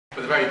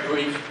With a very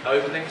brief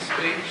opening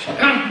speech.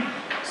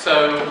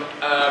 So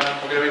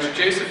I'm going to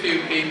introduce a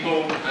few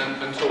people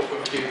and talk for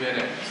a few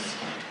minutes.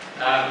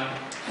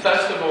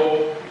 First of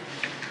all,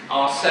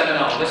 our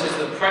seminar. This is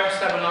the Prep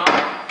seminar,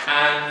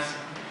 and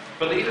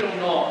believe it or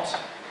not,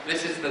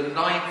 this is the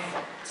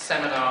 9th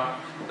seminar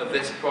of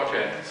this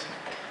project.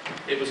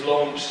 It was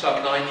launched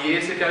some 9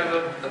 years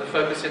ago, the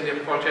Focus India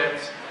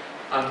project,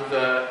 under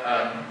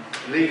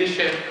the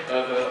leadership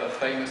of a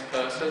famous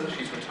person.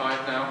 She's retired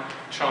now,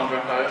 Chandra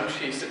Holmes.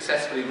 She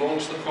successfully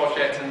launched the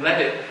project and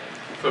led it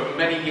for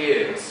many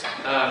years.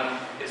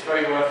 It's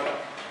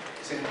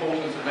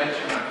important to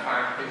mention that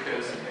fact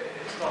because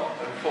it's not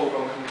a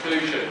foregone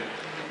conclusion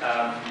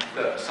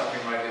that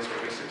something like this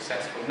will be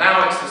successful.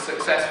 Now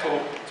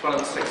it's one of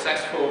the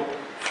successful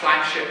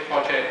flagship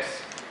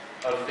projects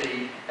of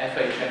the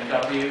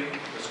FHNW,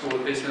 the School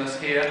of Business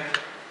here.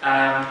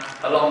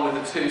 Along with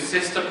the two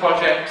sister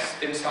projects,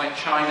 Inside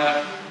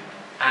China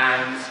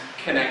and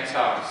Connect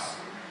Us.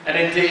 And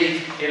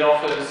indeed, it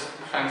offers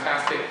a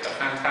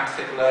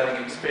fantastic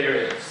learning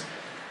experience.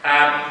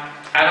 And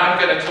I'm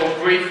going to talk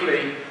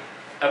briefly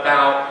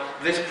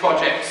about this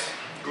project's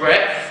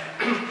breadth,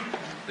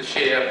 the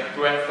sheer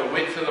breadth or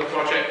width of the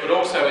project, but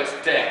also its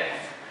depth,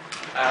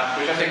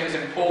 which I think is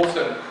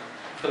important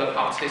for the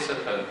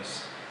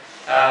participants.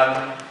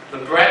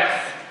 The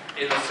breadth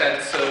in the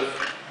sense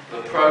of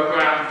the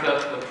program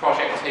that the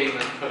project team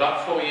has put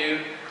up for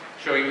you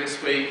during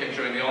this week and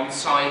during the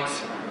on-site,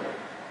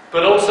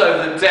 but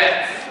also the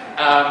depth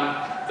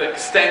that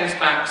extends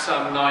back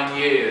some 9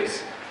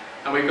 years.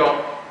 And we've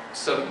got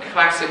some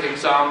classic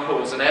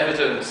examples and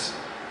evidence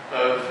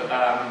of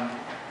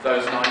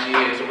those 9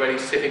 years already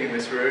sitting in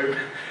this room.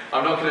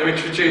 I'm not going to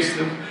introduce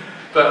them,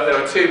 but there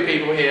are two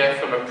people here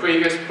from a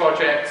previous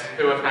project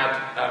who have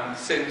had,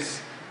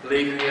 since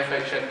leaving the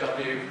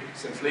FHNW,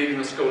 since leaving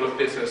the School of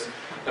Business,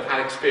 have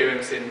had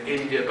experience in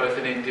India, both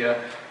in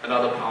India and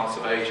other parts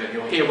of Asia. And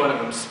you'll hear one of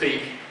them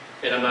speak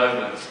in a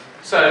moment.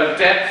 So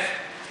depth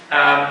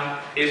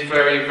is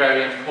very,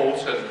 very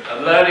important.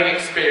 A learning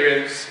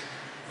experience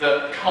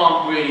that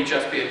can't really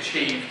just be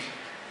achieved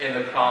in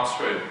the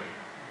classroom.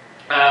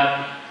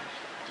 I'd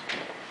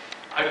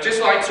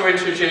just like to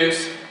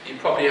introduce, you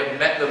probably have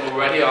met them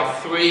already, our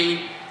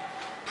 3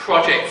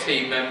 project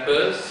team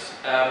members.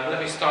 Let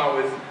me start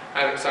with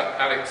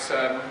Alex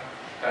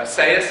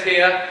Sayers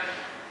here.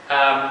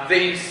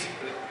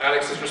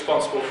 Alex is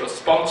responsible for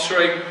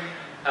sponsoring.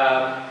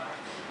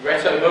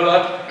 Reto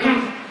Muller,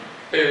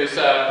 who's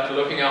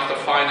looking after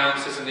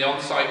finances and the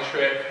on-site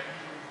trip,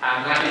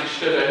 and Nadine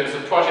Studer, who's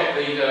the project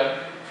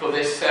leader for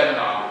this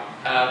seminar.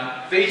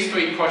 These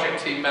 3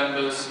 project team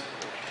members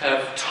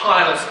have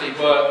tirelessly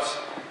worked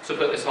to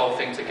put this whole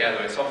thing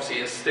together. It's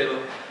obviously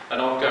still an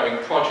ongoing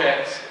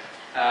project,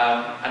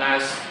 and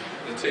as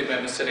the 2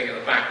 members sitting at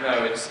the back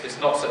know, it's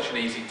not such an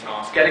easy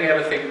task. Getting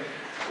everything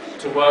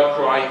to work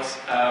right,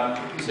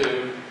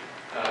 to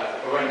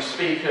arrange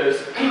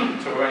speakers,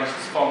 to arrange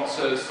the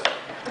sponsors,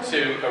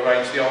 to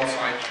arrange the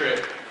on-site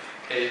trip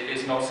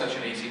is not such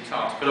an easy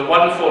task. But a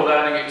wonderful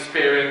learning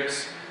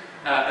experience,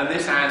 and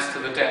this adds to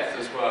the depth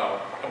as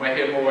well. And we'll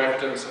hear more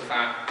evidence of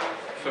that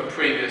from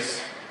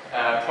previous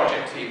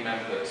project team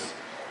members.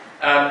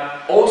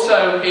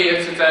 Also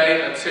here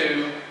today are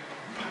 2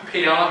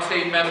 PR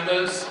team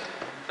members,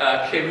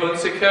 Kim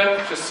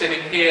Hunziker, just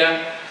sitting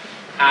here,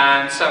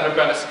 and Sandra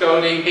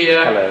Granascoli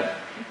here. Hello.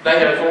 They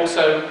have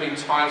also been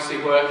tirelessly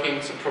working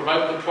to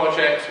promote the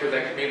project with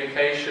their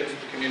communications,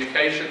 the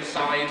communication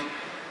side,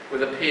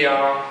 with a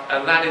PR,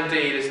 and that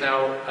indeed is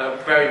now a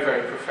very,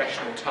 very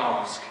professional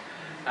task,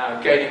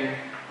 gaining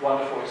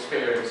wonderful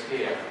experience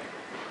here.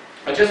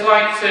 I'd just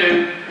like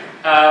to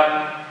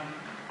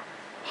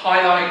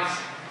highlight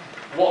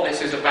what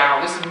this is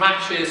about. This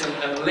matches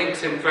and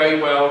links in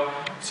very well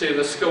to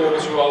the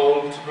school's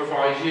role to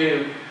provide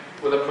you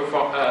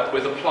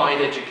with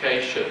applied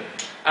education.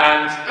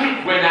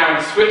 And we're now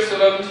in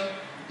Switzerland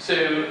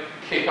to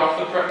kick off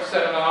the Prep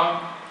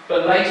seminar,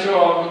 but later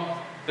on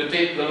the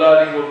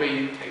learning will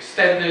be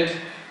extended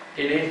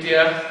in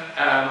India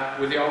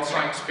with the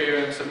on-site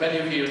experience, and many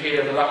of you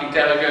here, the lucky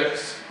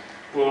delegates,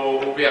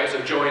 will be able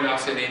to join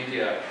us in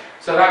India.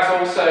 So that's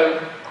also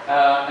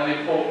an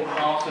important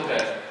part of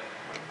it.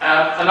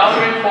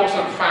 Another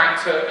important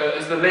factor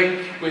is the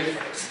link with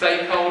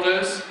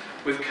stakeholders,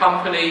 with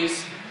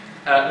companies,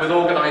 with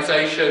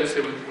organisations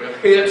who are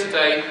here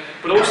today,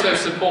 but also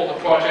support the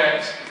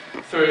project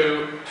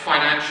through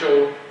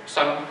financial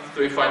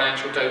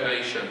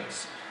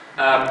donations.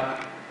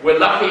 We're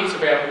lucky to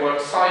be able to work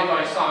side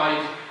by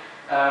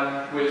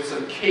side with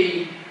some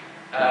key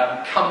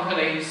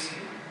companies.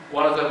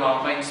 One of them,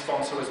 our main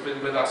sponsor, has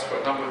been with us for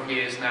a number of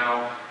years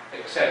now,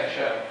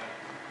 etc.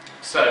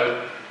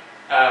 So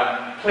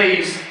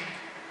please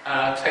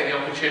take the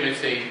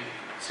opportunity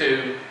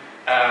to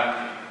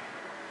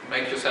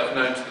make yourself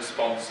known to the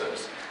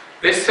sponsors.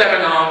 This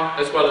seminar,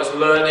 as well as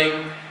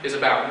learning, is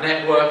about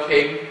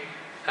networking.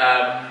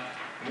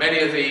 Many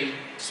of the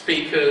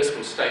speakers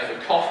will stay for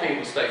coffee,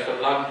 will stay for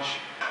lunch.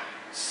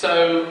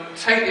 So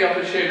take the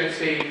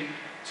opportunity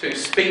to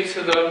speak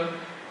to them,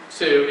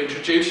 to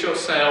introduce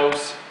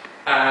yourselves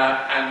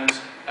and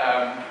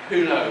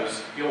who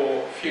knows,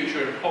 your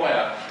future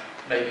employer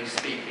may be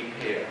speaking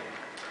here.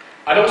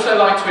 I'd also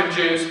like to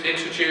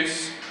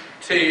introduce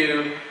to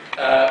you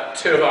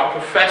two of our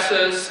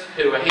professors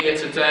who are here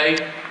today,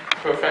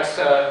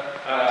 Professor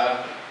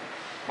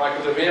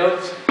Michael de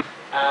Wild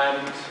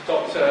and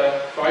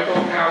Dr.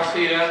 Freiburghaus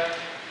here.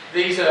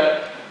 These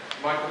are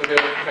Michael de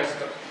Wild,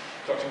 Professor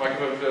Dr.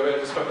 Michael de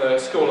Wild is from the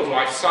School of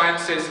Life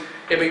Sciences.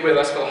 He'll be with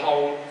us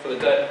for the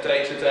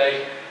day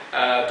today.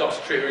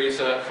 Dr.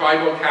 Teresa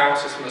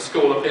Freiburghaus is from the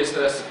School of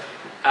Business,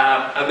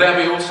 and they'll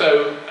be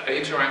also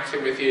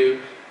interacting with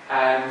you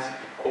and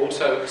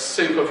also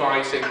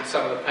supervising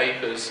some of the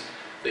papers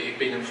that you've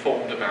been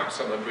informed about,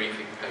 some of the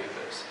briefing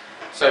papers.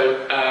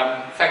 So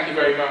thank you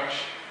very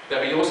much.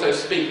 They'll be also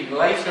speaking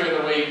later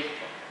in the week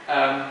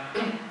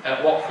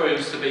at what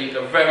proves to be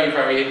a very,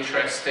 very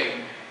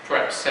interesting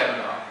prep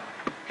seminar.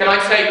 Can I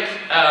take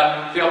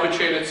the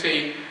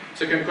opportunity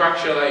to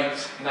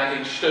congratulate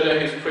Nadine Studer,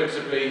 who's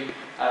principally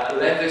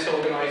led this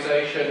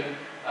organisation,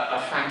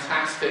 a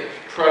fantastic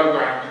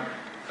programme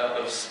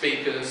of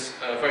speakers,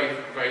 very,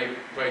 very,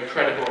 very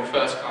credible and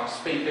first-class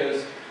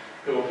speakers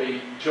who will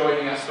be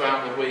joining us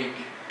throughout the week.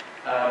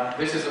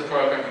 This is a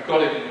programme, you've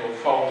got it in your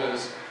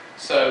folders,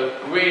 so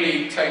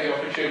really take the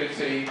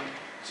opportunity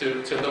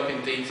to look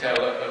in detail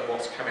at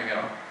what's coming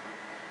up.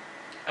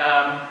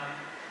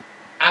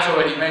 As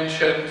already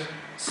mentioned,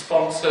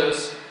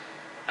 sponsors,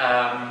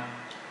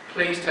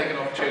 please take an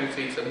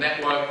opportunity to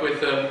network with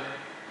them.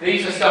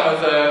 These are some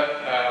of the,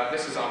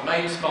 this is our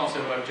main sponsor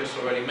who I've just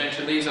already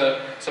mentioned. These are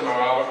some of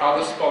our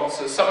other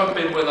sponsors. Some have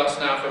been with us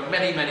now for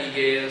many, many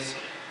years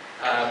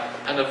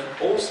and have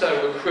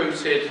also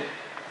recruited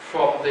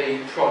from the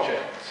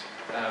project.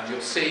 You'll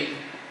see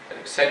at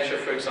Accenture,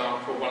 for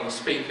example, one of the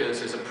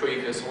speakers is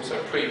also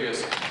a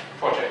previous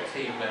project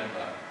team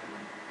member.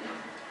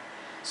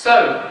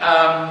 So,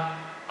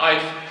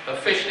 I'd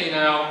officially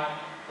now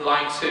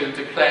like to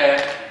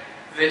declare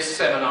this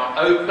seminar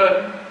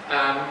open.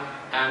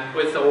 And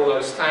with all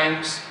those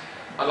thanks,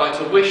 I'd like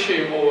to wish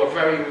you all a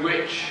very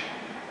rich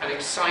and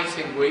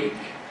exciting week.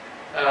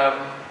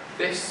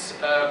 This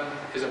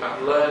is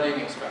about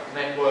learning, it's about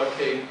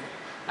networking,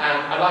 and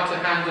I'd like to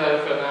hand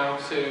over now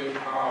to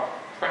our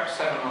prep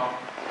seminar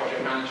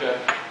project manager,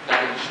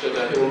 Nadine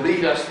Studer, who will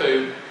lead us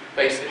through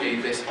basically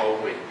this whole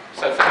week.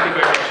 So thank you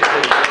very much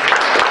indeed.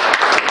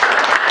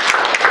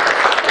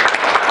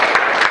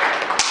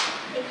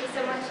 Thank you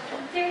so much,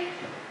 Peter.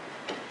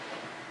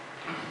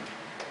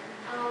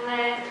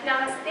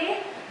 Namaste.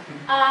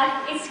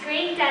 It's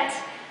great that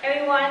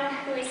everyone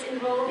who is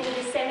enrolled in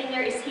the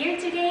seminar is here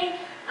today.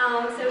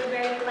 So we're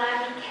very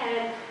glad we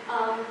can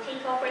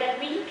take off for that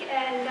week,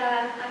 and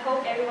I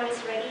hope everyone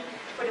is ready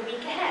for the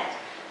week ahead.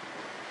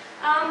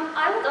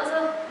 I would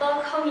also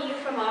welcome you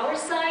from our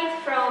side,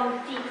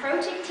 from the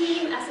project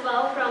team as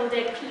well from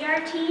the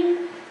PR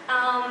team.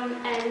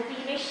 And we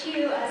wish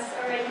you, as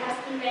already has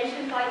been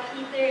mentioned by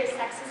Peter, a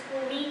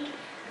successful week.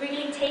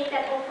 Really take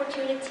that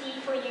opportunity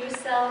for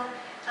yourself.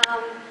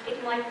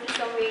 It might be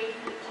some way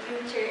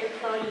future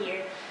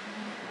employer.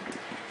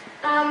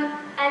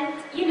 And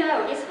you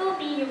know, this will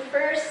be your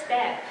first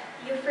step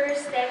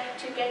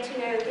to get to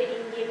know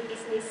the Indian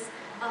business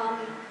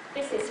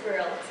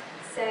world.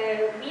 So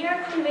we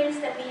are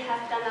convinced that we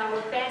have done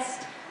our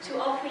best to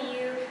offer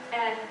you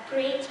a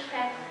great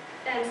prep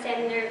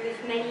seminar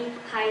with many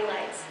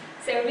highlights.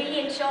 So really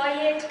enjoy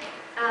it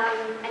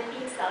and be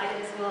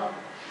excited as well.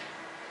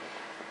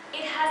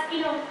 It has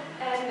been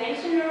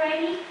mentioned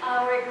already,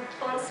 our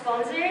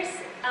sponsors.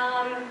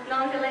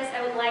 Nonetheless,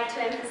 I would like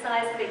to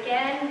emphasize it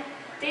again.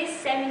 This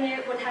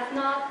seminar would have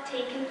not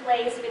taken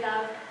place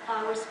without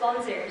our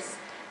sponsors.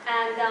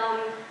 And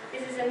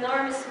this is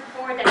enormous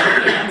support that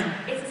we get.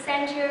 It's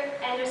Accenture,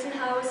 Anderson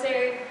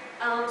Hauser,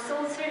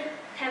 Sulzer,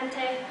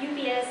 Temtech,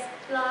 UBS,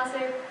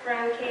 Glaser,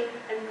 Franke,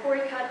 and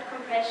Poorcut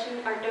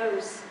Compression are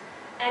those.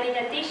 And in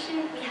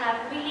addition, we have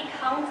really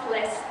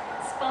countless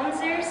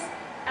sponsors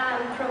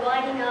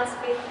providing us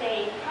with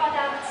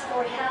products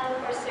or help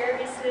or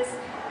services,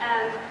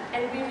 and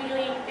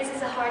this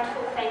is a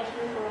heartfelt thank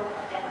you for all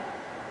of them.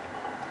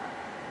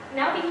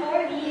 Now,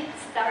 before we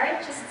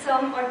start, just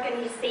some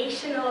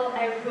organizational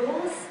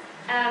rules.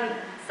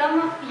 Some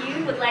of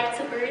you would like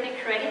to earn a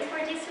credit for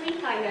this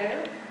week, I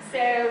know.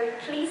 So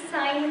please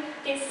sign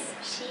this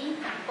sheet,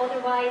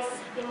 otherwise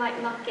you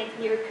might not get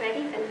your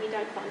credit and we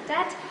don't want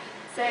that.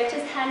 So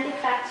just hand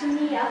it back to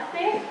me up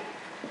there.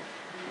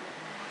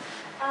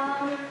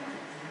 And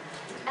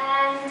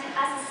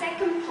as a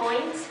second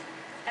point,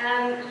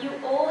 you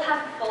all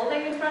have a folder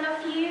in front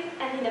of you,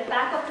 and in the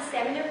back of the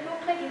seminar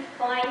booklet you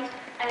find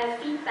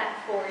feedback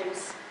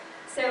forms.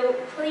 So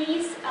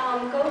please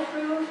go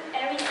through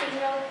every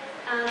single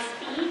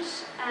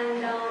speech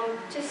and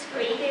just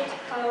rate it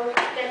how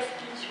that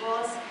speech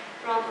was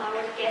from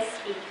our guest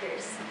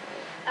speakers.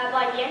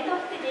 By the end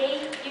of the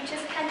day, you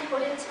just can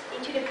put it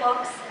into the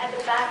box at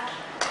the back,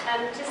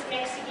 just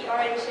next to the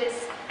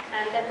oranges,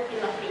 and that would be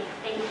lovely.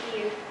 Thank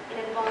you in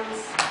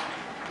advance.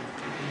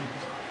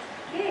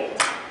 Good.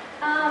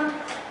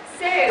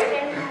 So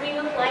then we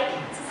would like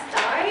to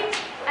start.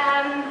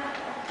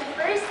 The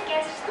first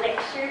guest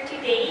lecturer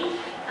today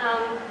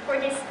for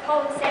this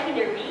whole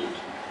seminar week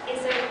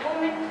is a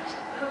woman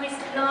who is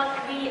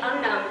not really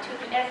unknown to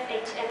the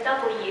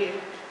FHNW.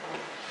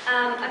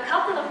 A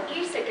couple of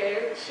years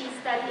ago, she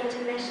studied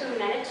international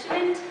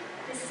management,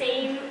 the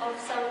same of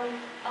some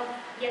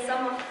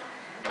of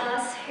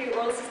us who are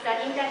also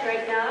studying that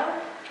right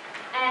now.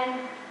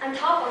 And on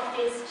top of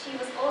this, she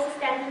was also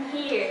standing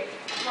here,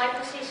 my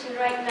position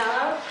right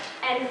now,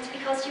 and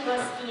because she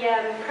was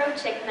the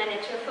project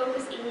manager of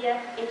Focus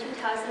India in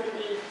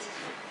 2008.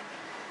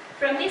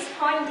 From this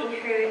point in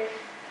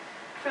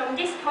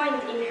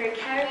her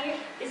career,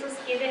 this was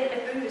given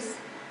a boost,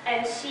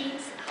 and she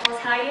was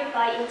hired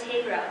by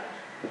Integra.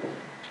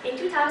 In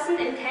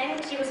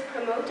 2010, she was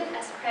promoted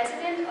as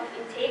president of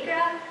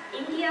Integra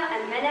India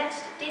and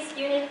managed this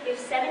unit with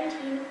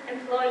 17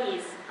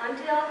 employees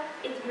until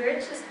it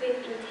merges with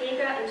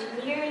Integra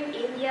Engineering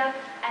India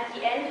at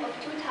the end of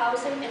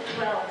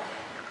 2012.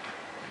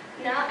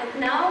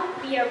 Now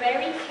we are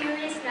very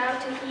curious now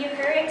to hear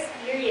her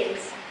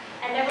experience,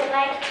 and I would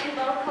like to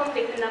welcome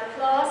with an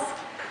applause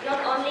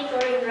not only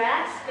Gorin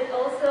Ratz, but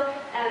also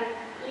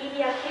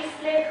Lydia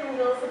Kissler, who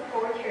will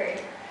support her.